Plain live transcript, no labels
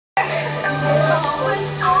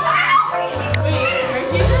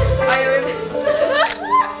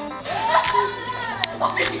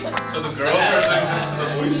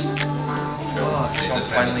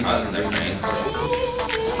finally done everything.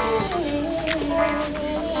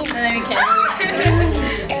 And then we can.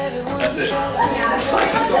 That's it.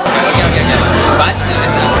 오케이. 맛있는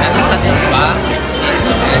회사. 한국 사진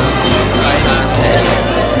맛있는 회사.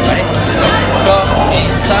 말해.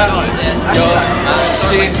 인사 요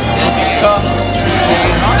맛있는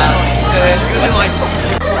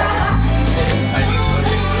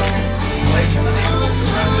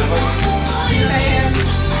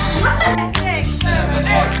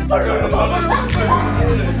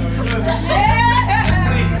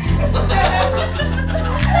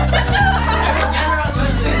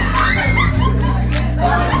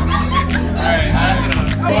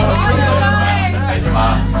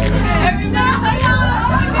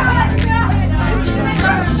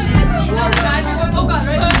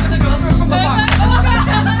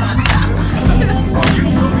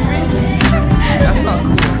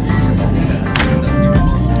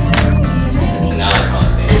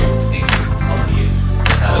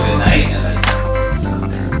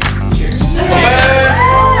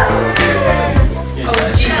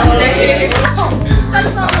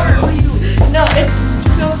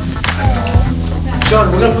John,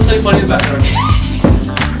 we're gonna put something funny in the background.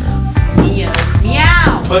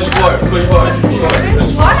 Meow. Push forward. What?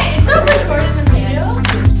 It's not push forward in the meow.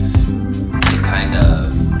 It kind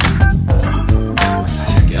of.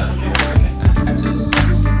 다시 할게요.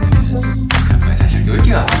 잠깐만 다시 할게요. 왜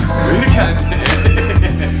이렇게 안 돼?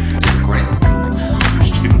 Recording.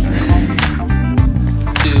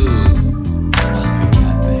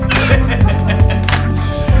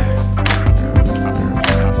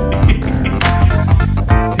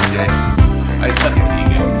 I suck at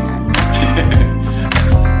vegan.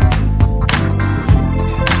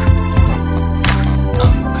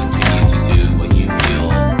 Continue to do what you feel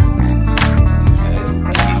is good.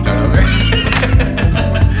 Can you start over?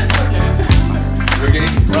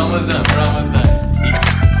 We're almost done.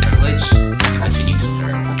 Privilege and continue to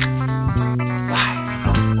serve. Why?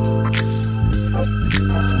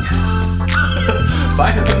 Yes.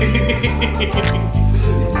 Finally.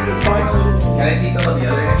 Can I see some of the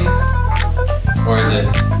other interviews? Or is it?